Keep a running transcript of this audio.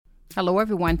Hello,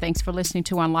 everyone. Thanks for listening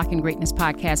to Unlocking Greatness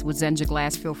podcast with Zenja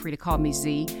Glass. Feel free to call me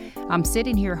Z. I'm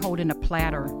sitting here holding a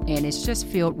platter, and it's just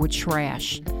filled with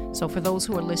trash. So for those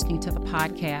who are listening to the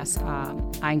podcast,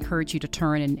 I encourage you to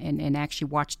turn and actually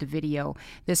watch the video.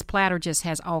 This platter just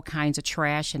has all kinds of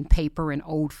trash and paper and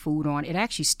old food on it. It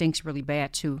actually stinks really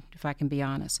bad, too, if I can be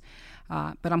honest.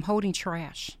 But I'm holding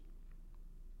trash.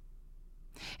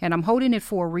 And I'm holding it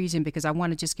for a reason, because I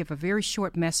want to just give a very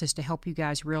short message to help you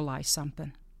guys realize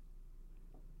something.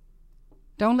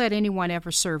 Don't let anyone ever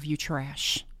serve you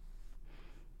trash.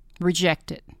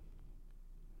 Reject it.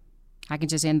 I can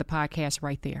just end the podcast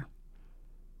right there.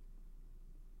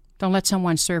 Don't let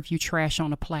someone serve you trash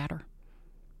on a platter.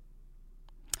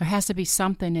 There has to be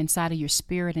something inside of your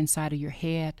spirit, inside of your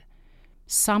head,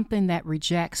 something that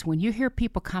rejects. When you hear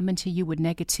people coming to you with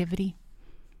negativity,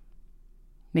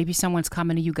 maybe someone's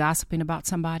coming to you gossiping about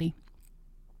somebody.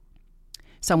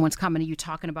 Someone's coming to you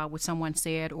talking about what someone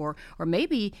said, or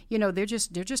maybe, they're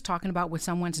just talking about what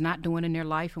someone's not doing in their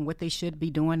life and what they should be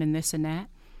doing and this and that.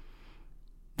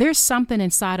 There's something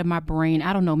inside of my brain.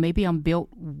 I don't know. Maybe I'm built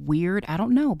weird. I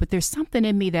don't know. But there's something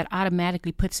in me that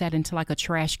automatically puts that into like a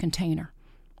trash container.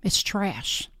 It's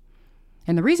trash.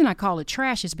 And the reason I call it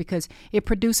trash is because it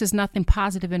produces nothing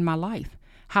positive in my life.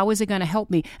 How is it going to help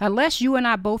me? Unless you and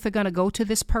I both are going to go to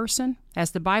this person,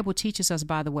 as the Bible teaches us,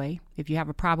 by the way. If you have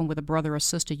a problem with a brother or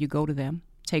sister, you go to them.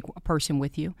 Take a person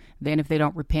with you. Then if they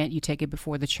don't repent, you take it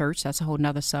before the church. That's a whole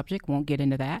nother subject. Won't get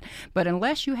into that. But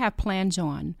unless you have plans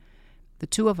on the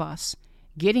two of us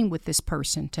getting with this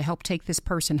person to help take this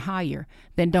person higher,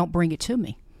 then don't bring it to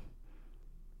me.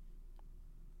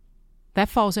 That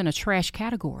falls in a trash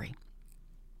category.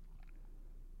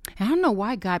 And I don't know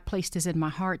why God placed this in my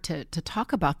heart to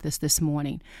talk about this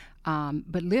morning,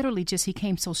 but literally just he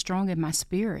came so strong in my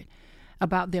spirit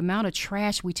about the amount of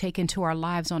trash we take into our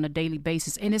lives on a daily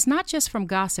basis. And it's not just from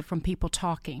gossip, from people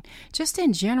talking, just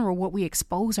in general, what we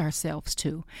expose ourselves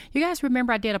to. You guys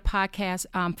remember I did a podcast,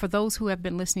 for those who have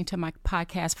been listening to my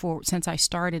podcast since I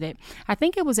started it. I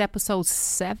think it was episode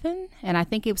 7, and I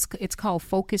think it's called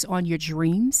Focus on Your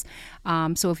Dreams.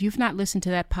 So if you've not listened to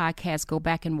that podcast, go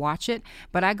back and watch it.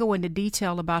 But I go into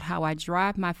detail about how I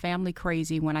drive my family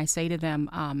crazy when I say to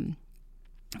them,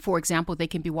 for example, they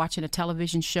can be watching a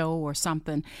television show or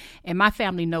something, and my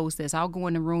family knows this. I'll go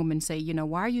in the room and say,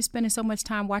 why are you spending so much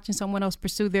time watching someone else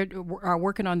pursue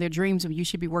working on their dreams when you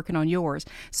should be working on yours?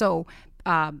 So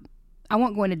I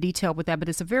won't go into detail with that, but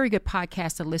it's a very good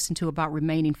podcast to listen to about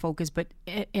remaining focused. But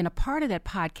in a part of that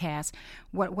podcast,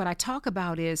 what I talk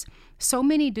about is so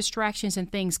many distractions and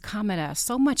things come at us,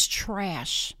 so much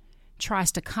trash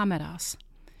tries to come at us,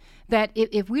 that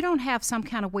if we don't have some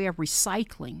kind of way of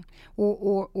recycling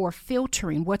or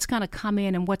filtering what's going to come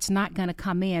in and what's not going to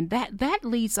come in, that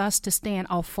leads us to stand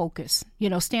off focus,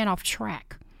 stand off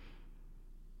track.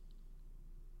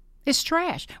 It's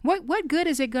trash. What good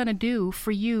is it going to do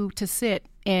for you to sit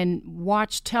and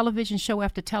watch television show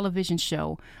after television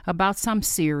show about some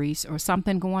series or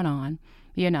something going on,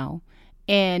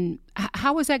 and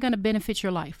how is that going to benefit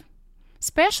your life?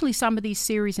 Especially some of these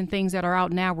series and things that are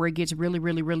out now where it gets really,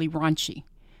 really, really raunchy.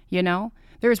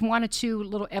 There's 1 or 2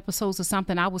 little episodes of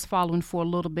something I was following for a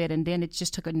little bit, and then it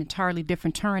just took an entirely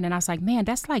different turn. And I was like, man,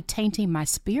 that's like tainting my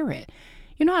spirit.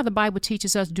 You know how the Bible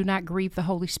teaches us, do not grieve the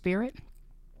Holy Spirit?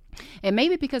 And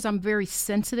maybe because I'm very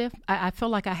sensitive, I feel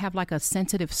like I have like a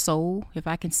sensitive soul, if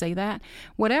I can say that.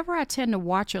 Whatever I tend to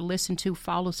watch or listen to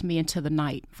follows me into the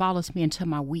night, follows me into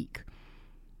my week.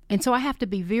 And so I have to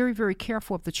be very, very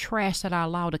careful of the trash that I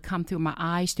allow to come through my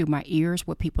eyes, through my ears,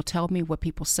 what people tell me, what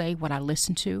people say, what I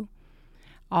listen to.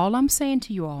 All I'm saying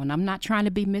to you all, and I'm not trying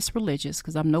to be misreligious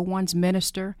because I'm no one's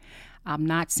minister. I'm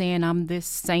not saying I'm this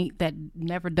saint that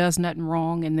never does nothing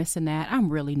wrong and this and that. I'm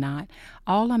really not.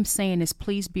 All I'm saying is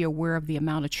please be aware of the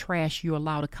amount of trash you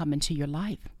allow to come into your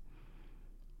life.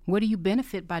 What do you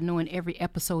benefit by knowing every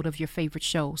episode of your favorite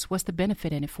shows? What's the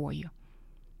benefit in it for you?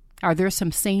 Are there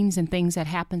some scenes and things that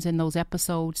happens in those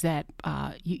episodes that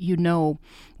will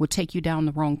take you down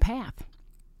the wrong path?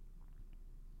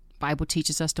 Bible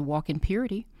teaches us to walk in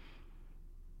purity.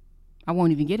 I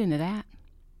won't even get into that.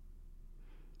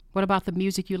 What about the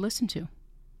music you listen to?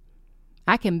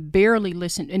 I can barely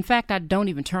listen. In fact, I don't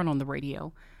even turn on the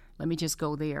radio. Let me just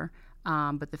go there.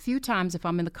 But the few times if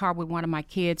I'm in the car with one of my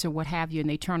kids or what have you, and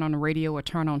they turn on the radio or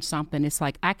turn on something, it's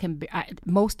like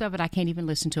most of it I can't even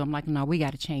listen to. I'm like, no, we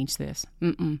got to change this.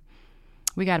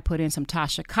 We got to put in some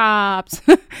Tasha Cobbs,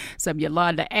 some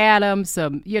Yolanda Adams,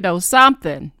 some,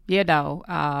 something,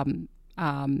 Donnie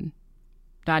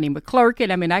McClurkin.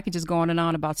 I mean, I could just go on and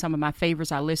on about some of my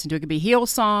favorites I listen to. It could be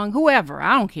Hillsong, whoever.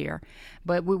 I don't care.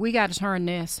 But we got to turn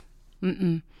this.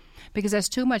 because there's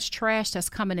too much trash that's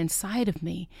coming inside of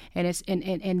me. And it's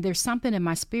and there's something in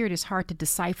my spirit. It's hard to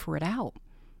decipher it out.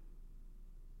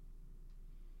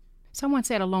 Someone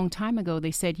said a long time ago,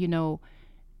 they said, you don't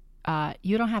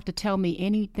have to tell me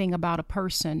anything about a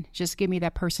person. Just give me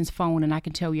that person's phone and I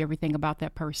can tell you everything about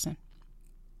that person.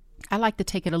 I like to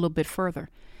take it a little bit further.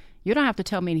 You don't have to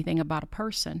tell me anything about a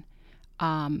person.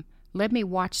 Let me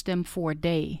watch them for a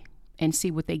day and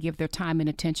see what they give their time and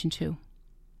attention to.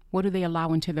 What do they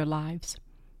allow into their lives?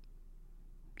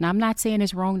 Now, I'm not saying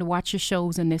it's wrong to watch your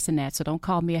shows and this and that, so don't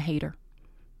call me a hater.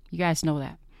 You guys know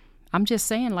that. I'm just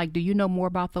saying, like, do you know more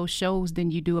about those shows than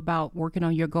you do about working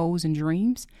on your goals and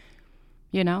dreams?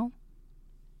 You know?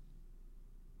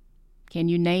 Can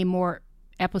you name more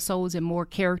episodes and more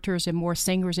characters and more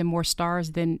singers and more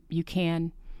stars than you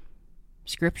can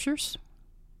scriptures?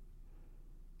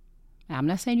 Now, I'm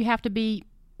not saying you have to be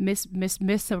Miss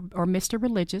or Mr.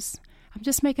 Religious. I'm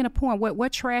just making a point.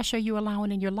 What trash are you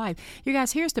allowing in your life? You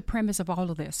guys, here's the premise of all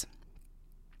of this.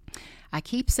 I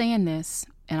keep saying this,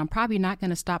 and I'm probably not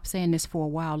going to stop saying this for a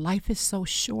while. Life is so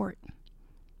short.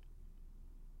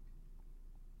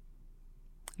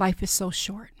 Life is so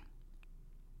short.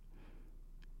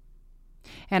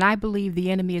 And I believe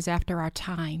the enemy is after our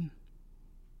time,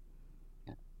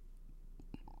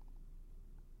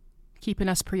 keeping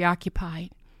us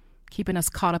preoccupied, keeping us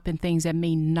caught up in things that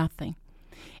mean nothing.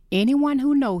 Anyone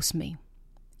who knows me,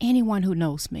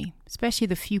 especially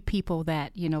the few people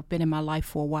that, been in my life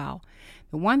for a while,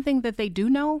 the one thing that they do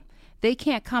know, they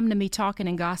can't come to me talking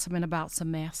and gossiping about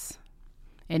some mess.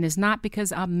 And it's not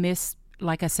because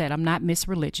like I said, I'm not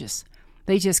misreligious.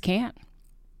 They just can't.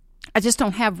 I just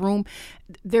don't have room.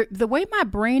 The way my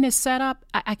brain is set up,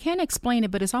 I can't explain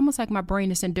it, but it's almost like my brain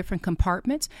is in different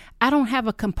compartments. I don't have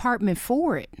a compartment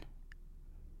for it.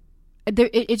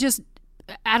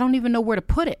 I don't even know where to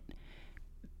put it.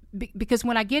 Because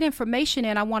when I get information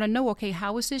in, I want to know, okay,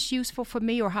 how is this useful for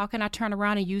me? Or how can I turn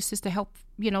around and use this to help,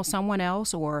 someone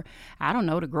else? Or, I don't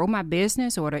know, to grow my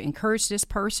business or to encourage this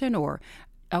person? Or,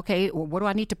 okay, or what do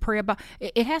I need to pray about?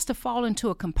 It has to fall into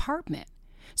a compartment.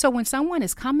 So when someone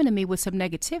is coming to me with some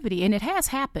negativity, and it has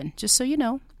happened, just so you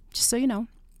know,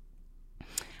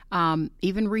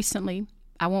 even recently,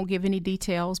 I won't give any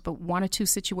details, but one or two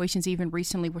situations even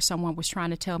recently where someone was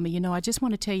trying to tell me, I just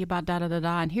want to tell you about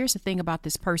da-da-da-da, and here's the thing about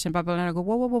this person, blah, blah, blah. And I go,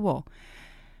 whoa.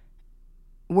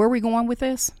 Where are we going with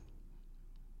this?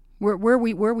 Where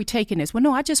are we taking this? Well,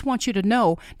 no, I just want you to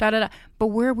know, da-da-da. But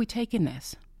where are we taking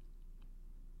this?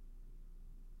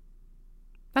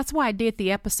 That's why I did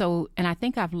the episode, and I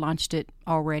think I've launched it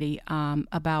already,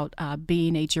 about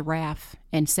being a giraffe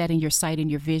and setting your sight and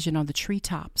your vision on the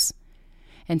treetops.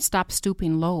 And stop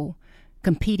stooping low,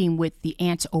 competing with the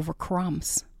ants over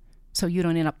crumbs, so you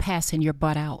don't end up passing your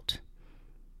butt out.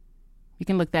 You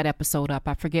can look that episode up.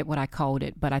 I forget what I called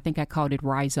it, but I think I called it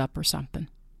Rise Up or something.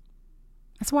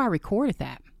 That's why I recorded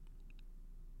that.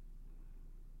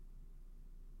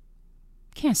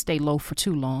 Can't stay low for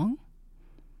too long.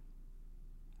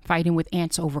 Fighting with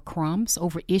ants over crumbs,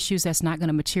 over issues that's not going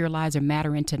to materialize or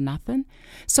matter into nothing.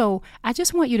 So I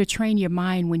just want you to train your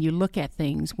mind when you look at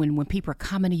things, when people are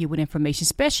coming to you with information,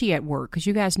 especially at work, because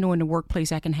you guys know in the workplace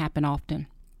that can happen often.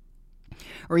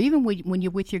 Or even when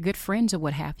you're with your good friends or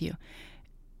what have you.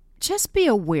 Just be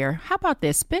aware. How about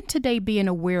this? Spend today being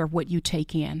aware of what you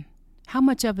take in. How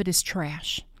much of it is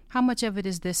trash? How much of it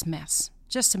is this mess?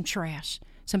 Just some trash.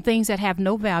 Some things that have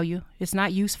no value. It's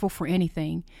not useful for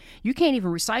anything. You can't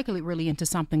even recycle it really into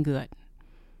something good.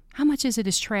 How much is it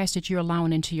is trash that you're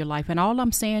allowing into your life? And all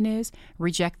I'm saying is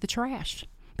reject the trash.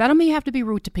 That don't mean you have to be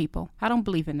rude to people. I don't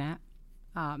believe in that.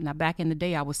 Now, back in the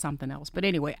day, I was something else. But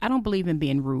anyway, I don't believe in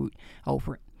being rude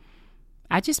over it.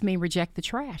 I just mean reject the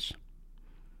trash.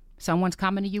 Someone's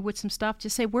coming to you with some stuff,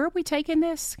 just say, where are we taking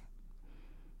this?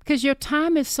 Because your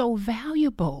time is so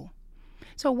valuable.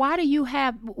 So what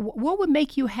would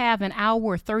make you have an hour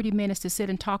or 30 minutes to sit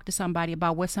and talk to somebody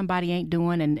about what somebody ain't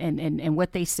doing and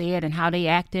what they said and how they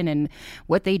acting and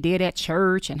what they did at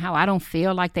church and how I don't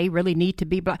feel like they really need to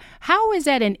be? How is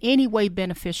that in any way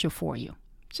beneficial for you?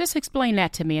 Just explain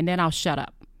that to me and then I'll shut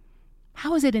up.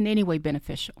 How is it in any way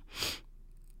beneficial?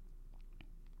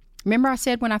 Remember I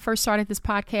said when I first started this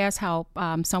podcast how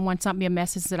someone sent me a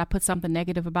message that I put something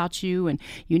negative about you and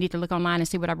you need to look online and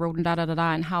see what I wrote and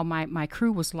da-da-da-da, and how my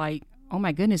crew was like, oh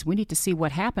my goodness, we need to see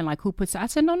what happened. Like who puts... I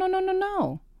said, no.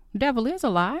 The devil is a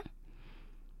lie.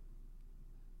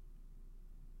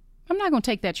 I'm not going to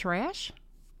take that trash.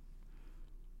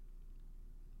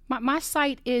 My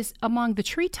sight is among the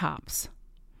treetops.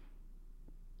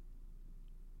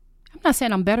 I'm not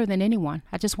saying I'm better than anyone.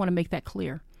 I just want to make that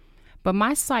clear. But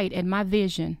my sight and my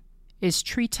vision is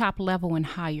treetop level and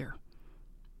higher.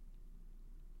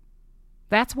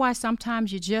 That's why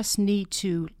sometimes you just need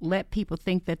to let people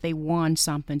think that they won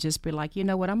something. Just be like, you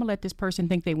know what, I'm going to let this person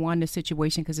think they won this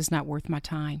situation because it's not worth my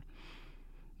time.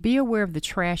 Be aware of the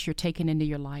trash you're taking into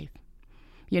your life.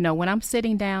 You know, when I'm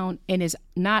sitting down, and it's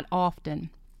not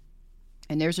often,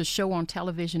 and there's a show on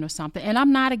television or something, and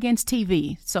I'm not against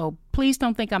TV, so please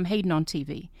don't think I'm hating on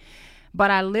TV.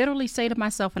 But I literally say to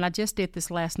myself, and I just did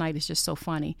this last night, it's just so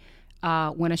funny.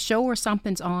 When a show or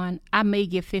something's on, I may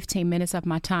give 15 minutes of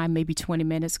my time, maybe 20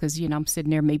 minutes, because, you know, I'm sitting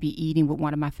there maybe eating with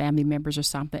one of my family members or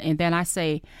something. And then I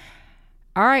say,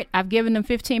 all right, I've given them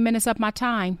 15 minutes of my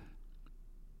time.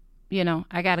 You know,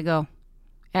 I got to go.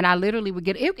 And I literally would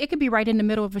it could be right in the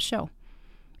middle of a show.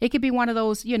 It could be one of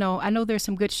those, you know, I know there's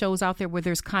some good shows out there where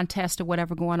there's contests or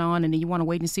whatever going on, and then you want to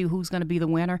wait and see who's going to be the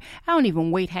winner. I don't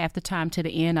even wait half the time to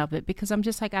the end of it, because I'm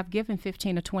just like, I've given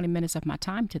 15 or 20 minutes of my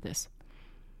time to this.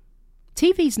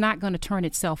 TV's not going to turn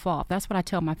itself off. That's what I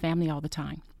tell my family all the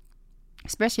time,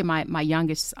 especially my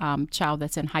youngest child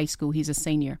that's in high school. He's a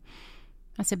senior.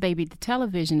 I said, baby, the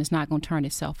television is not going to turn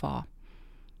itself off,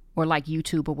 or like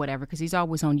YouTube or whatever, because he's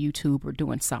always on YouTube or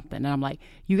doing something. And I'm like,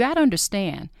 you got to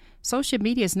understand, social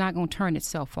media is not going to turn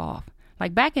itself off.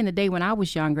 Like back in the day when I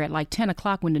was younger, at like 10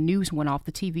 o'clock when the news went off,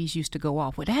 the TVs used to go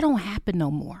off. Well, that don't happen no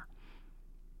more.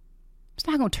 It's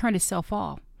not going to turn itself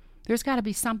off. There's got to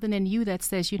be something in you that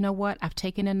says, you know what, I've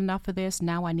taken in enough of this.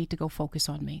 Now I need to go focus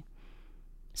on me.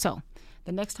 So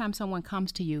the next time someone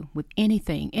comes to you with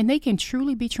anything, and they can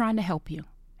truly be trying to help you.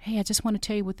 Hey, I just want to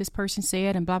tell you what this person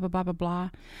said and blah, blah, blah, blah, blah.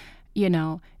 You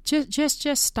know,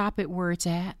 just stop it where it's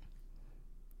at.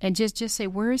 And just say,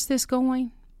 where is this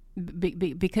going?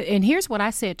 Because, and here's what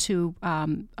I said to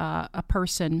a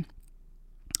person.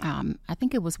 I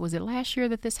think was it last year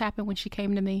that this happened when she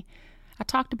came to me? I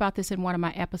talked about this in one of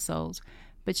my episodes,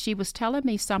 but she was telling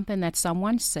me something that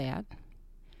someone said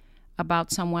about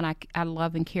someone I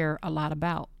love and care a lot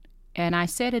about. And I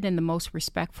said it in the most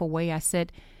respectful way. I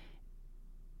said,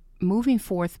 moving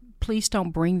forth, please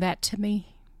don't bring that to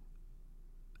me.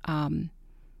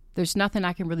 There's nothing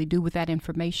I can really do with that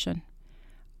information.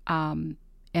 And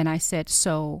I said,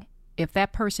 so if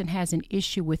that person has an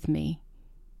issue with me,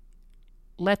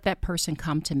 let that person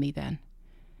come to me then.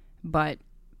 But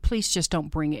please just don't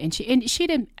bring it. And she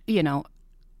didn't, you know,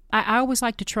 I always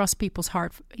like to trust people's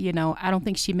heart. You know, I don't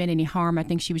think she meant any harm. I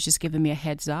think she was just giving me a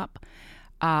heads up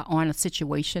on a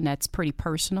situation that's pretty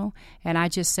personal. And I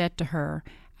just said to her,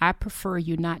 I prefer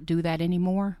you not do that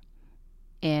anymore,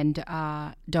 and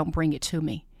don't bring it to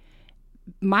me.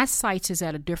 My sights is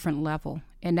at a different level.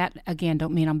 And that, again,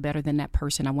 don't mean I'm better than that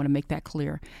person. I want to make that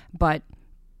clear. But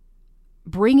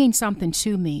bringing something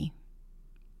to me,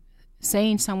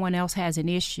 saying someone else has an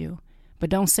issue, but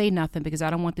don't say nothing because I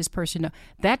don't want this person to,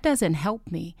 that doesn't help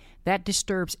me. That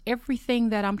disturbs everything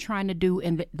that I'm trying to do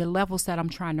and the levels that I'm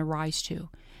trying to rise to.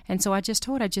 And so I just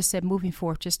said, moving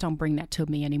forward, just don't bring that to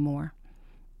me anymore.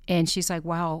 And she's like,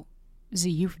 wow, Z,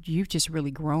 you've just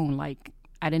really grown. Like,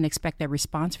 I didn't expect that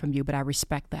response from you, but I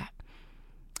respect that.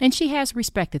 And she has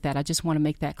respected that. I just want to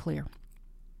make that clear.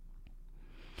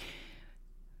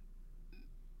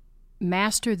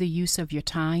 Master the use of your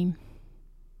time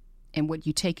and what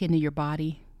you take into your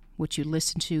body, what you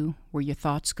listen to, where your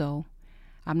thoughts go.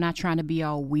 I'm not trying to be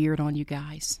all weird on you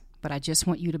guys, but I just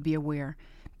want you to be aware.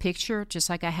 Picture,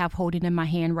 just like I have holding in my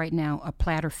hand right now, a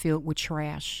platter filled with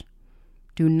trash.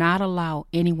 Do not allow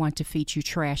anyone to feed you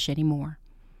trash anymore.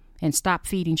 And stop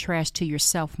feeding trash to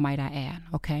yourself, might I add,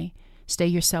 okay? Stay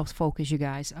yourself focused, you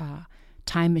guys.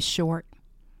 Time is short.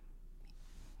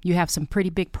 You have some pretty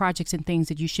big projects and things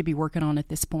that you should be working on at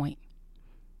this point.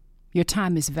 Your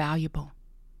time is valuable.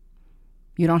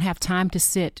 You don't have time to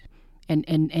sit and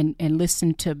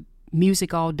listen to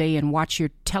music all day and watch your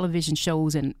television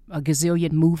shows and a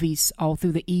gazillion movies all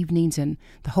through the evenings and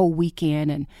the whole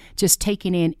weekend and just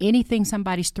taking in anything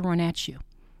somebody's throwing at you.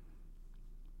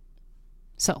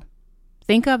 So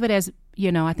think of it as,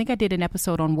 you know, I think I did an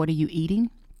episode on what are you eating?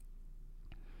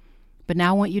 But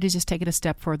now I want you to just take it a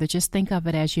step further. Just think of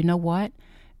it as, you know what?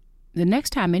 The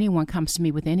next time anyone comes to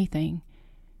me with anything,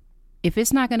 if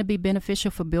it's not going to be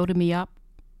beneficial for building me up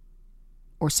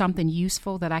or something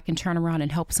useful that I can turn around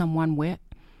and help someone with,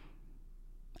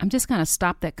 I'm just going to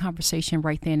stop that conversation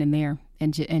right then and there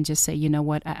and just say, you know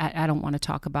what? I don't want to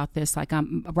talk about this. Like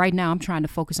right now I'm trying to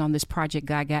focus on this project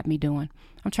God got me doing.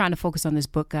 I'm trying to focus on this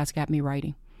book God's got me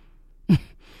writing.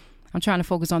 I'm trying to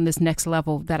focus on this next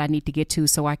level that I need to get to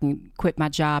so I can quit my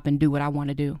job and do what I want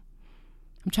to do.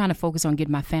 I'm trying to focus on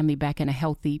getting my family back in a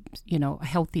healthy, a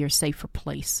healthier, safer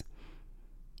place.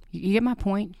 You get my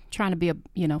point? Trying to be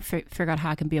figure out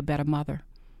how I can be a better mother.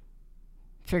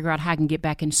 Figure out how I can get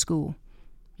back in school.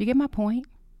 You get my point?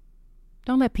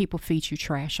 Don't let people feed you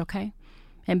trash, okay?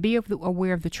 And be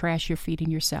aware of the trash you're feeding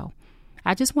yourself.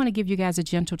 I just want to give you guys a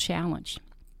gentle challenge.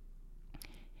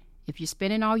 If you're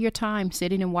spending all your time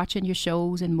sitting and watching your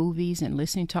shows and movies and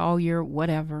listening to all your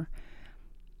whatever,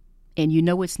 and you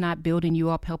know it's not building you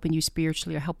up, helping you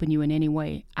spiritually, or helping you in any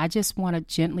way, I just want to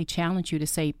gently challenge you to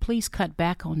say, please cut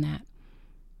back on that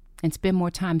and spend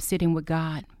more time sitting with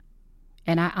God.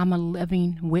 And I'm a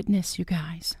living witness, you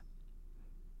guys.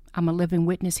 I'm a living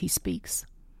witness. He speaks.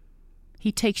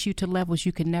 He takes you to levels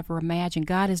you can never imagine.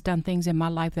 God has done things in my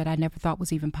life that I never thought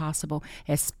was even possible,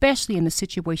 especially in the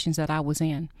situations that I was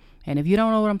in. And if you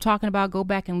don't know what I'm talking about, go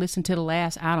back and listen to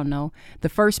the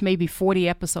first maybe 40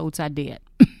 episodes I did.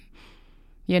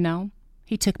 You know,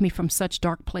 he took me from such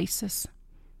dark places.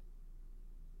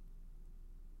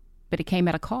 But it came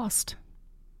at a cost.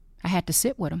 I had to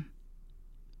sit with him.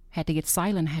 I had to get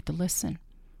silent. I had to listen.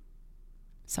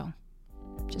 So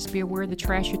just be aware of the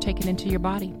trash you're taking into your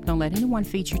body. Don't let anyone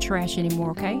feed you trash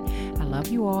anymore, okay? I love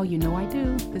you all. You know I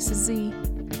do. This is Z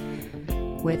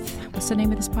with, what's the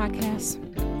name of this podcast?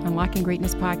 Unlocking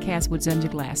Greatness Podcast with Zenja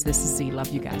Glass. This is Z. Love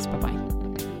you guys. Bye-bye.